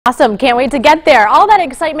Awesome. Can't wait to get there. All that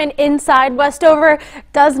excitement inside Westover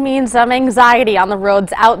does mean some anxiety on the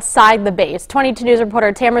roads outside the base. 22 News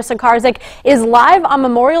reporter Tamara Sakarzik is live on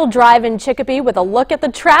Memorial Drive in Chicopee with a look at the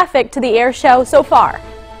traffic to the air show so far.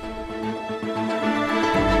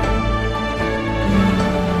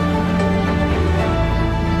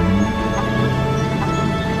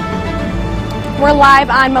 We're live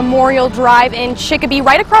on Memorial Drive in Chicopee,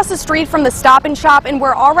 right across the street from the Stop and Shop, and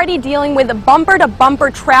we're already dealing with bumper-to-bumper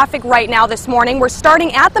traffic right now this morning. We're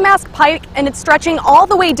starting at the Mass Pike, and it's stretching all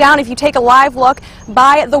the way down if you take a live look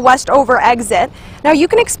by the Westover exit. Now, you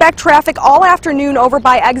can expect traffic all afternoon over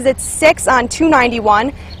by exit 6 on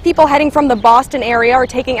 291. People heading from the Boston area are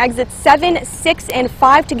taking exits 7, 6, and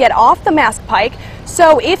 5 to get off the Mass Pike.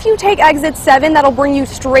 So if you take exit 7, that'll bring you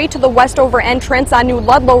straight to the Westover entrance on New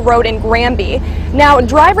Ludlow Road in Granby. Now,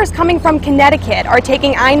 drivers coming from Connecticut are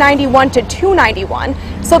taking I-91 to 291,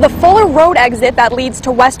 so the Fuller Road exit that leads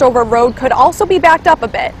to Westover Road could also be backed up a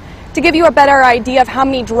bit. To give you a better idea of how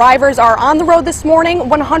many drivers are on the road this morning,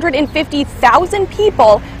 150,000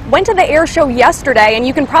 people went to the air show yesterday, and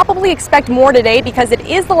you can probably expect more today because it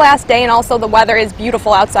is the last day and also the weather is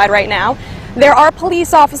beautiful outside right now. There are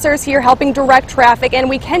police officers here helping direct traffic, and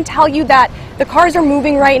we can tell you that the cars are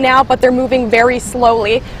moving right now, but they're moving very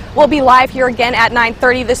slowly. We'll be live here again at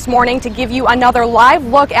 9:30 this morning to give you another live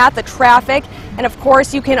look at the traffic. And of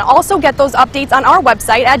course, you can also get those updates on our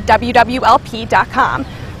website at wwlp.com.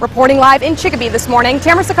 Reporting live in Chicopee this morning,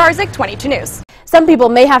 Tamara Sakarzik, 22 News. Some people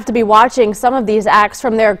may have to be watching some of these acts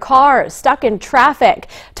from their cars stuck in traffic.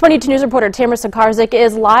 22 News reporter Tamara Sakarzik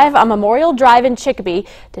is live on Memorial Drive in Chicopee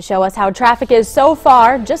to show us how traffic is so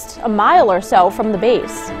far, just a mile or so from the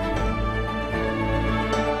base.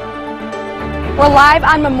 We're live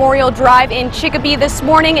on Memorial Drive in Chicopee this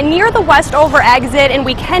morning near the Westover exit, and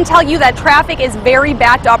we can tell you that traffic is very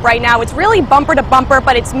backed up right now. It's really bumper to bumper,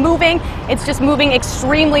 but it's moving. It's just moving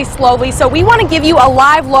extremely slowly. So we want to give you a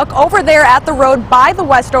live look over there at the road by the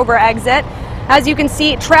Westover exit. As you can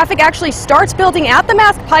see, traffic actually starts building at the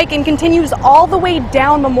Mass Pike and continues all the way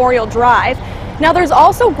down Memorial Drive. Now, there's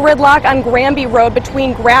also gridlock on Granby Road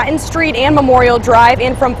between Grattan Street and Memorial Drive,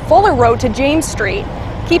 and from Fuller Road to James Street.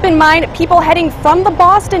 Keep in mind, people heading from the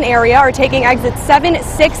Boston area are taking exits 7,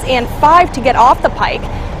 6, and 5 to get off the Pike.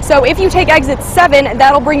 So if you take exit 7,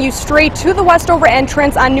 that'll bring you straight to the Westover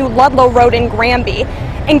entrance on New Ludlow Road in Granby.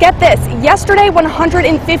 And get this, yesterday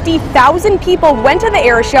 150,000 people went to the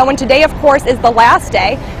air show, and today, of course, is the last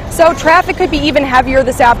day. So traffic could be even heavier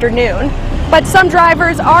this afternoon. But some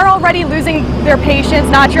drivers are already losing their patience.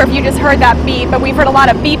 Not sure if you just heard that beep, but we've heard a lot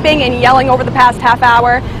of beeping and yelling over the past half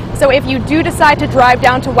hour. So if you do decide to drive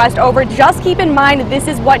down to Westover, just keep in mind this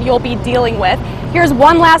is what you'll be dealing with. Here's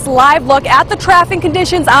one last live look at the traffic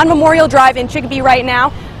conditions on Memorial Drive in Chicopee right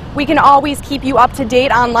now. We can always keep you up to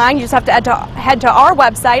date online. You just have to head to our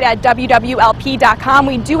website at wwlp.com.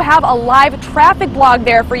 We do have a live traffic blog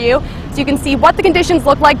there for you, so you can see what the conditions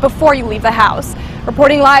look like before you leave the house.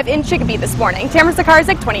 Reporting live in Chicopee this morning, Tamara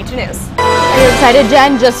Sakarzik, 22 News. Are you excited,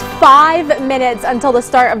 Jen? Just 5 minutes until the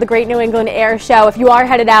start of the Great New England Air Show. If you are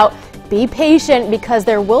headed out, be patient because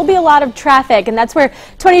there will be a lot of traffic, and that's where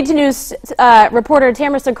 22 News reporter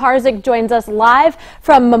Tamara Sakarzik joins us live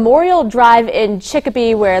from Memorial Drive in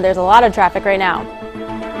Chicopee, where there's a lot of traffic right now.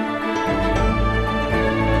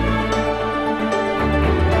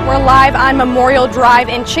 We're live on Memorial Drive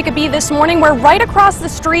in Chicopee this morning. We're right across the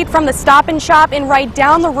street from the Stop and Shop and right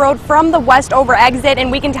down the road from the Westover exit,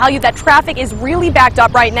 and we can tell you that traffic is really backed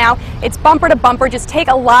up right now. It's bumper to bumper. Just take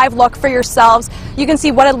a live look for yourselves. You can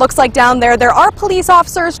see what it looks like down there. There are police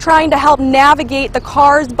officers trying to help navigate the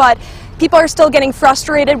cars, but people are still getting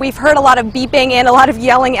frustrated. We've heard a lot of beeping and a lot of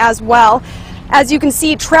yelling as well. As you can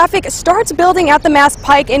see, traffic starts building at the Mass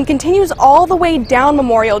Pike and continues all the way down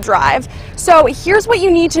Memorial Drive. So here's what you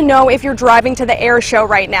need to know if you're driving to the air show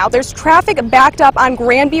right now. There's traffic backed up on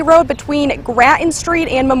Granby Road between Grattan Street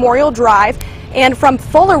and Memorial Drive, and from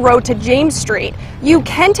Fuller Road to James Street. You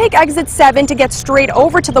can take exit 7 to get straight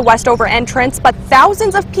over to the Westover entrance, but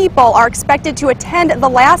thousands of people are expected to attend the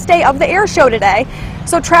last day of the air show today.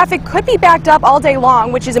 So traffic could be backed up all day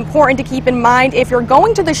long, which is important to keep in mind if you're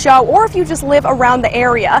going to the show or if you just live around the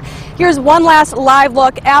area. Here's one last live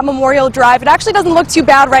look at Memorial Drive. It actually doesn't look too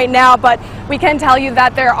bad right now, but we can tell you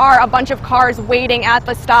that there are a bunch of cars waiting at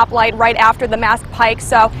the stoplight right after the Mass Pike.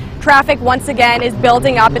 So traffic once again is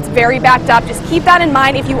building up. It's very backed up. Just keep that in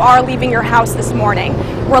mind if you are leaving your house this morning.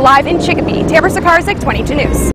 We're live in Chicopee. Tamara Sakarzik, 22 News.